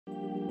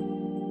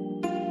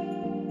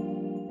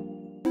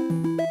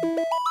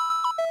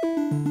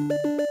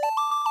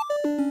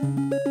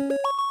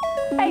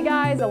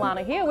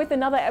Alana here with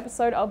another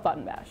episode of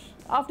Button Bash.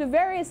 After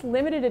various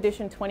limited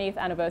edition 20th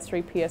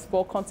anniversary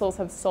PS4 consoles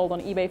have sold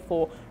on eBay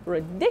for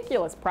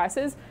ridiculous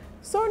prices,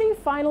 Sony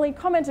finally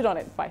commented on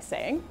it by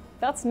saying,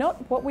 "That's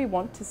not what we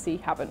want to see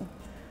happen."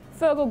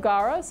 Fergal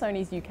Gara,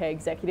 Sony's UK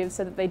executive,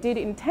 said that they did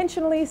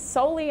intentionally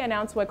solely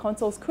announce where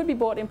consoles could be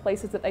bought in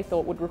places that they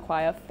thought would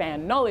require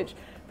fan knowledge,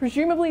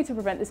 presumably to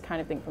prevent this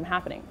kind of thing from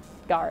happening.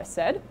 Gara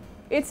said,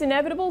 "It's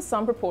inevitable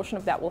some proportion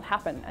of that will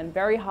happen, and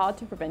very hard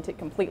to prevent it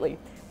completely.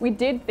 We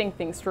did think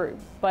things through,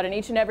 but in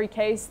each and every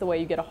case, the way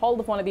you get a hold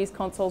of one of these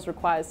consoles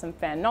requires some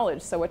fan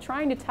knowledge, so we're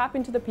trying to tap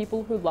into the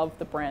people who love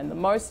the brand the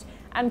most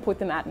and put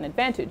them at an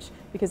advantage,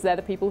 because they're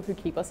the people who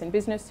keep us in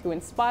business, who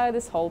inspire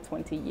this whole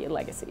 20-year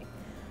legacy."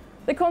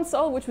 The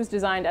console, which was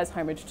designed as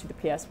homage to the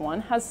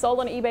PS1, has sold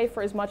on eBay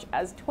for as much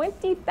as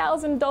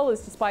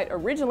 $20,000 despite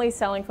originally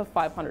selling for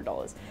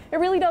 $500. It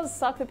really does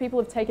suck that people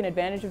have taken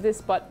advantage of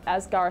this, but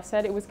as Gara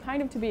said, it was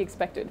kind of to be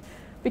expected.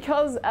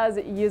 Because, as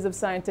years of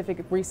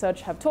scientific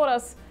research have taught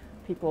us,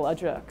 people are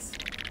jerks.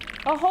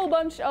 A whole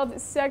bunch of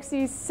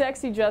sexy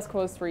Just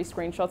Cause 3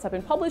 screenshots have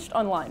been published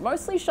online,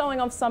 mostly showing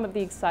off some of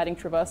the exciting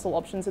traversal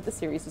options that the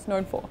series is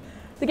known for.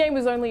 The game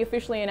was only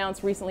officially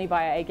announced recently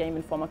via a Game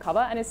Informer cover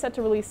and is set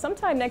to release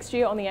sometime next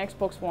year on the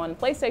Xbox One,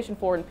 PlayStation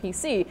 4 and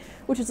PC,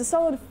 which is a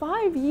solid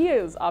 5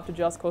 years after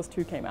Just Cause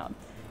 2 came out.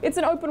 It's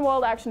an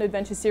open-world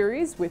action-adventure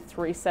series, with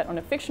 3 set on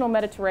a fictional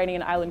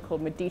Mediterranean island called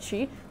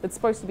Medici that's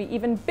supposed to be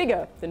even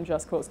bigger than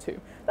Just Cause 2.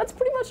 That's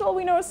pretty much all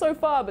we know so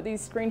far, but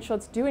these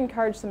screenshots do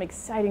encourage some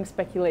exciting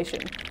speculation.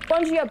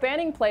 Bungie are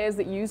banning players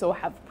that use or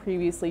have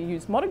previously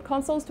used modded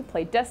consoles to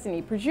play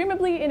Destiny,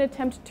 presumably in an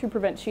attempt to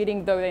prevent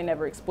cheating, though they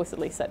never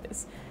explicitly said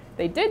this.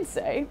 They did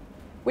say,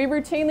 "We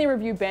routinely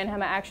review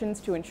banhammer actions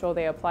to ensure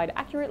they are applied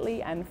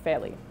accurately and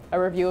fairly. A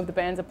review of the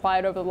bans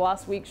applied over the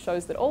last week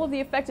shows that all of the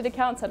affected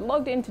accounts had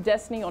logged into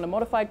Destiny on a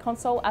modified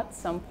console at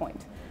some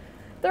point."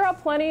 There are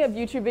plenty of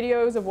YouTube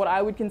videos of what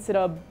I would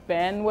consider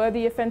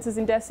ban-worthy offenses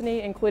in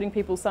Destiny, including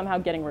people somehow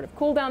getting rid of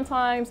cooldown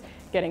times,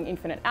 getting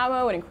infinite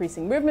ammo, and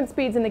increasing movement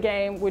speeds in the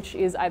game, which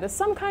is either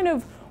some kind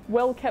of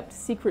well-kept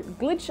secret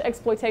glitch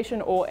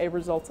exploitation or a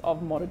result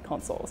of modded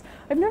consoles.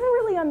 I've never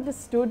really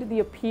understood the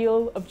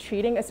appeal of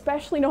cheating,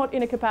 especially not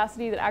in a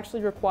capacity that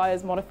actually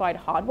requires modified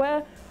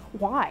hardware.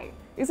 Why?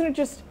 Isn't it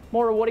just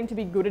more rewarding to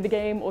be good at a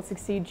game or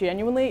succeed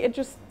genuinely? It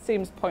just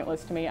seems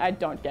pointless to me. I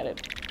don't get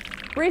it.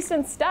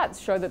 Recent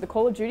stats show that the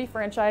Call of Duty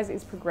franchise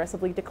is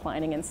progressively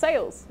declining in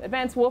sales.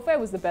 Advanced Warfare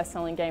was the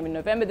best-selling game in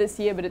November this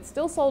year, but it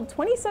still sold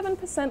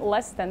 27%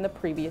 less than the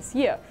previous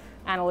year.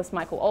 Analyst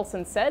Michael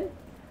Olsen said,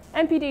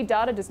 "NPD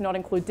data does not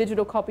include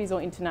digital copies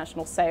or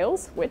international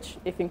sales, which,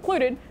 if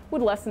included,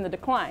 would lessen the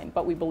decline,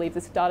 but we believe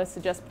this data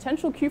suggests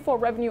potential Q4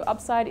 revenue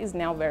upside is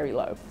now very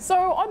low." So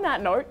on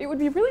that note, it would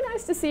be really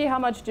nice to see how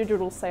much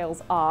digital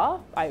sales are,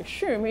 I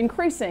assume,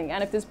 increasing,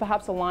 and if this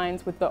perhaps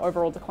aligns with the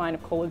overall decline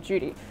of Call of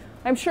Duty.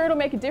 I'm sure it'll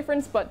make a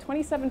difference, but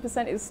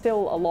 27% is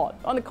still a lot.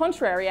 On the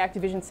contrary,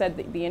 Activision said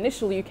that the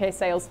initial UK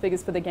sales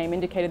figures for the game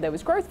indicated there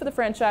was growth for the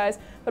franchise,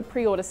 but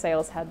pre-order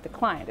sales had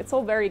declined. It's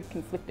all very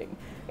conflicting.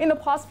 In the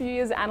past few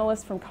years,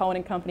 analysts from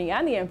Cohen & Company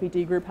and the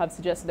NPD Group have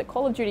suggested that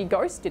Call of Duty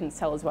Ghosts didn't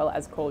sell as well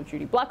as Call of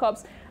Duty Black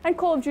Ops, and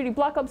Call of Duty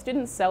Black Ops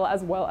didn't sell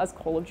as well as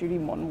Call of Duty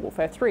Modern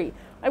Warfare 3.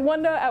 I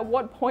wonder, at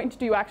what point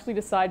do you actually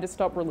decide to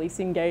stop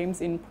releasing games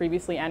in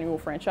previously annual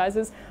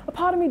franchises? A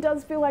part of me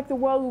does feel like the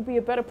world will be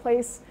a better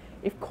place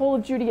if Call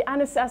of Duty and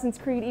Assassin's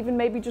Creed even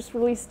maybe just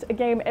released a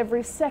game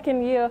every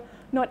second year,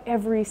 not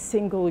every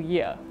single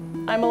year.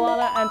 I'm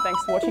Alana, and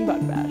thanks for watching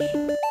Button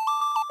Bash.